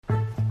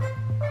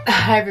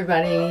Hi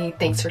everybody,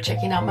 thanks for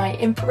checking out my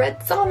infrared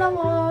sauna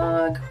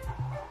log.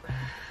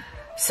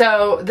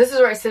 So this is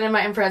where I sit in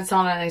my infrared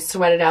sauna and I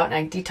sweat it out and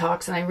I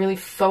detox and I really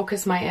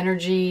focus my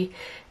energy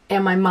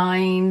and my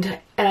mind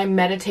and I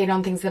meditate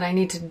on things that I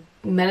need to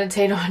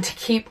meditate on to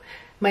keep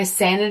my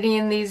sanity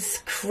in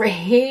these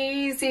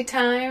crazy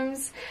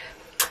times.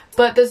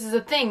 But this is the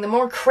thing, the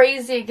more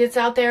crazy it gets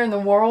out there in the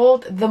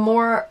world, the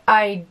more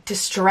I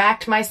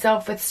distract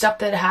myself with stuff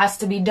that has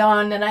to be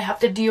done and I have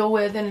to deal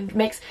with, and it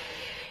makes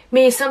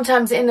me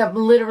sometimes end up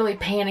literally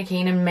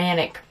panicking and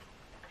manic.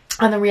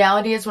 And the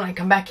reality is when I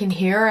come back in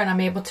here and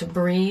I'm able to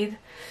breathe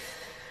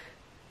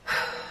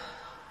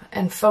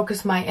and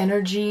focus my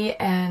energy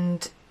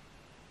and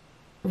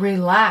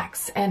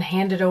relax and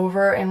hand it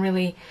over and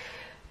really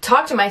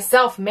talk to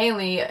myself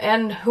mainly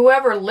and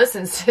whoever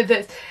listens to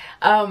this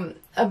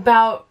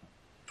about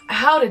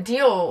how to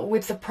deal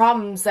with the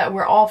problems that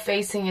we're all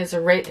facing as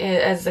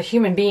the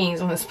human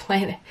beings on this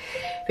planet.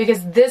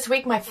 Because this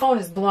week my phone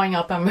is blowing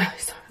up. I'm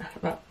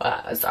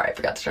really sorry, I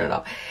forgot to turn it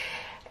off.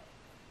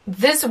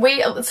 This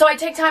week, so I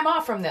take time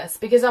off from this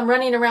because I'm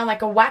running around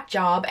like a whack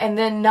job, and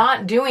then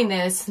not doing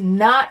this,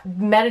 not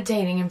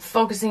meditating and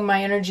focusing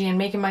my energy and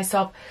making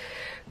myself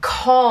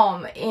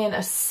calm in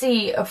a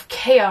sea of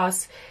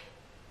chaos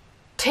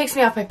takes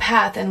me off my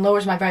path and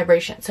lowers my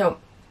vibration. So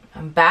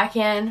I'm back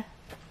in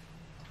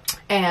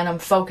and I'm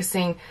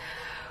focusing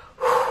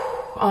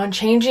on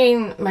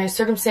changing my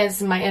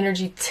circumstances and my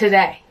energy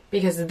today.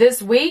 Because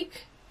this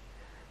week,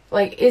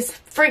 like, it's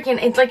like,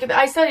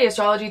 I study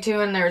astrology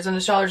too, and there's an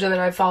astrologer that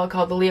I follow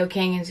called the Leo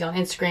King, and he's on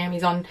Instagram,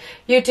 he's on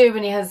YouTube,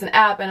 and he has an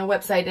app and a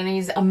website, and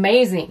he's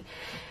amazing.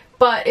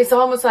 But it's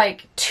almost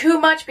like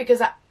too much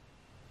because I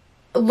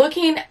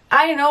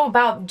know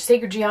about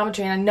sacred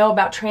geometry, and I know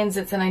about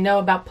transits, and I know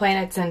about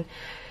planets, and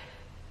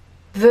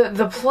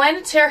the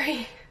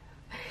planetary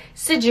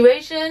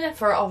situation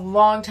for a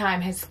long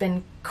time has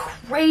been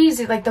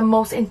crazy, like the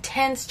most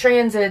intense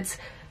transits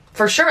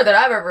for sure that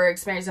I've ever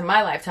experienced in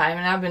my lifetime,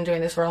 and I've been doing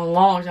this for a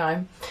long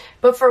time.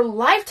 But for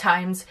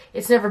lifetimes,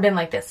 it's never been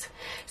like this.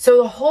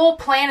 So the whole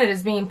planet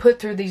is being put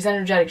through these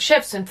energetic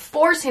shifts and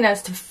forcing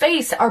us to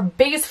face our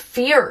biggest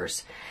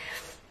fears.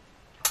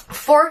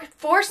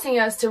 Forcing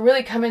us to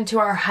really come into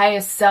our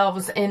highest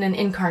selves in an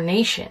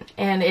incarnation.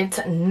 And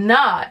it's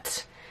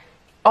not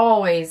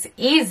always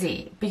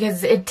easy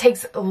because it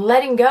takes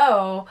letting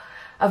go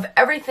of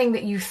everything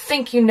that you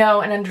think you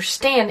know and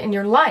understand in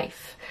your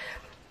life.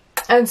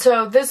 And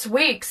so this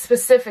week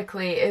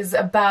specifically is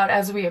about,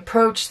 as we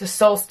approach the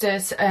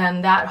solstice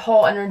and that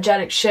whole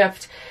energetic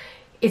shift,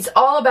 it's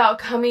all about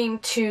coming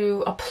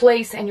to a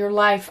place in your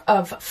life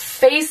of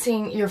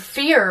facing your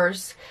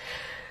fears,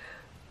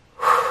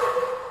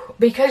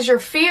 because your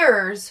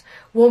fears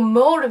will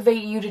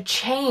motivate you to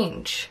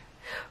change,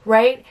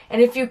 right?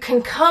 And if you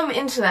can come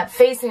into that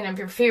facing of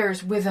your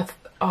fears with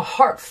a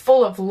heart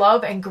full of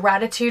love and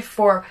gratitude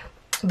for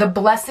the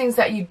blessings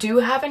that you do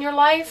have in your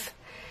life,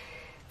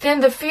 then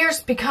the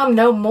fears become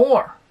no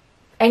more.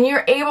 And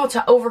you're able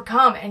to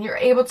overcome, and you're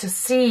able to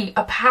see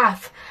a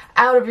path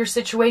out of your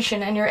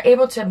situation, and you're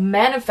able to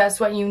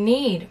manifest what you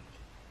need.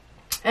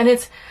 And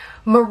it's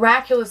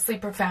miraculously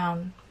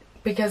profound,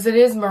 because it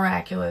is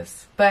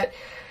miraculous. But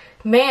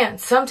man,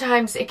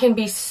 sometimes it can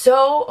be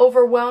so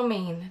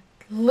overwhelming,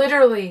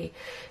 literally,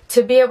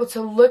 to be able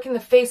to look in the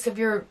face of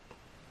your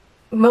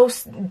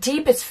most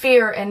deepest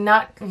fear and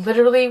not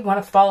literally want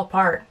to fall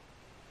apart.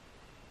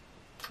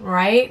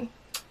 Right?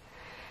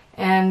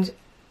 And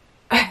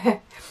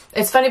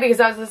it's funny because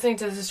I was listening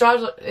to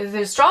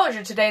the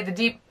astrologer today, the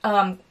deep,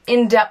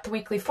 in-depth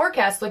weekly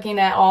forecast, looking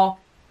at all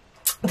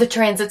the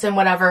transits and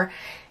whatever,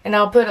 and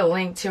I'll put a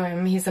link to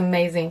him. He's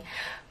amazing.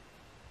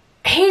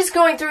 He's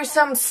going through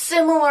some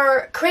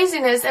similar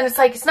craziness, and it's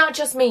like, it's not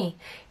just me.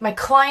 My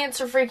clients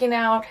are freaking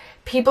out.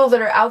 People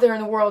that are out there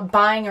in the world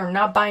buying or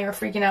not buying are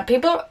freaking out.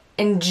 People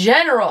in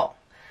general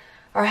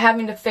are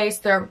having to face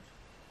their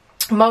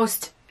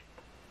most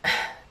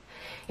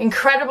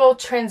incredible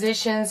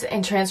transitions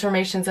and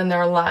transformations in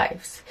their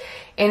lives.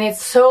 And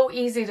it's so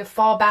easy to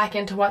fall back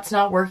into what's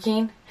not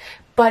working,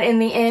 but in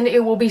the end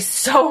it will be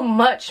so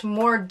much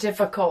more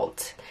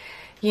difficult,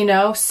 you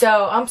know.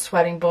 So I'm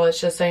sweating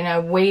bullets, just so you know. I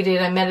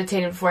waited, I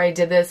meditated before I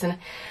did this, and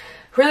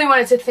really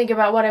wanted to think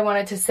about what I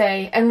wanted to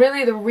say. And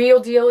really the real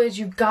deal is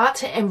you got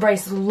to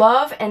embrace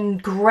love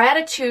and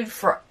gratitude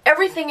for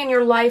everything in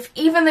your life,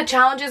 even the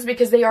challenges,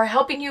 because they are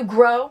helping you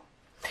grow.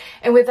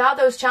 And without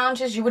those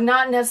challenges, you would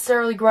not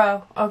necessarily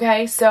grow,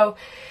 okay? So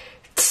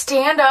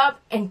stand up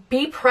and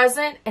be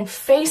present and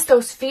face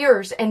those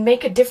fears and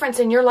make a difference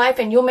in your life,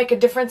 and you'll make a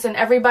difference in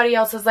everybody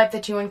else's life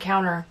that you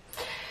encounter.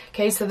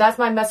 Okay, so that's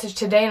my message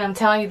today, and I'm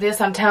telling you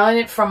this. I'm telling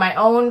it from my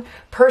own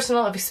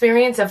personal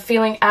experience of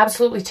feeling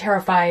absolutely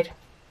terrified.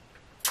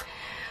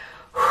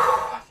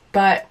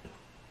 But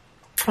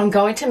I'm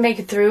going to make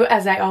it through,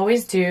 as I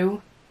always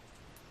do.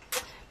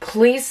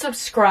 Please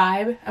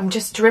subscribe. I'm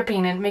just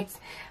dripping, and it makes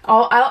a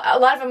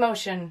lot of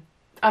emotion.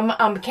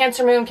 I'm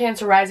Cancer Moon,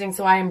 Cancer Rising,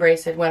 so I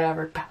embrace it,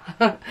 whatever.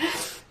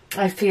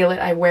 I feel it.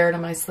 I wear it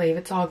on my sleeve.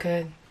 It's all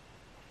good.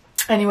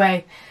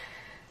 Anyway,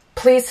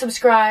 Please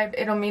subscribe.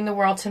 It'll mean the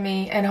world to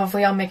me, and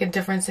hopefully I'll make a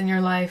difference in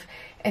your life.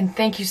 And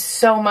thank you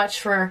so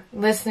much for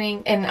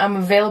listening, and I'm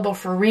available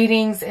for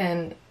readings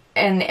and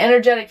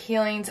energetic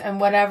healings and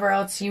whatever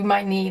else you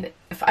might need.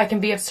 If I can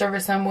be of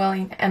service, I'm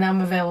willing and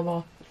I'm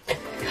available.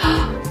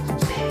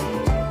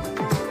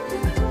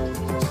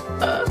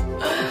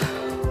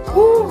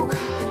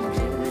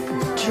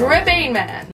 Dripping, man.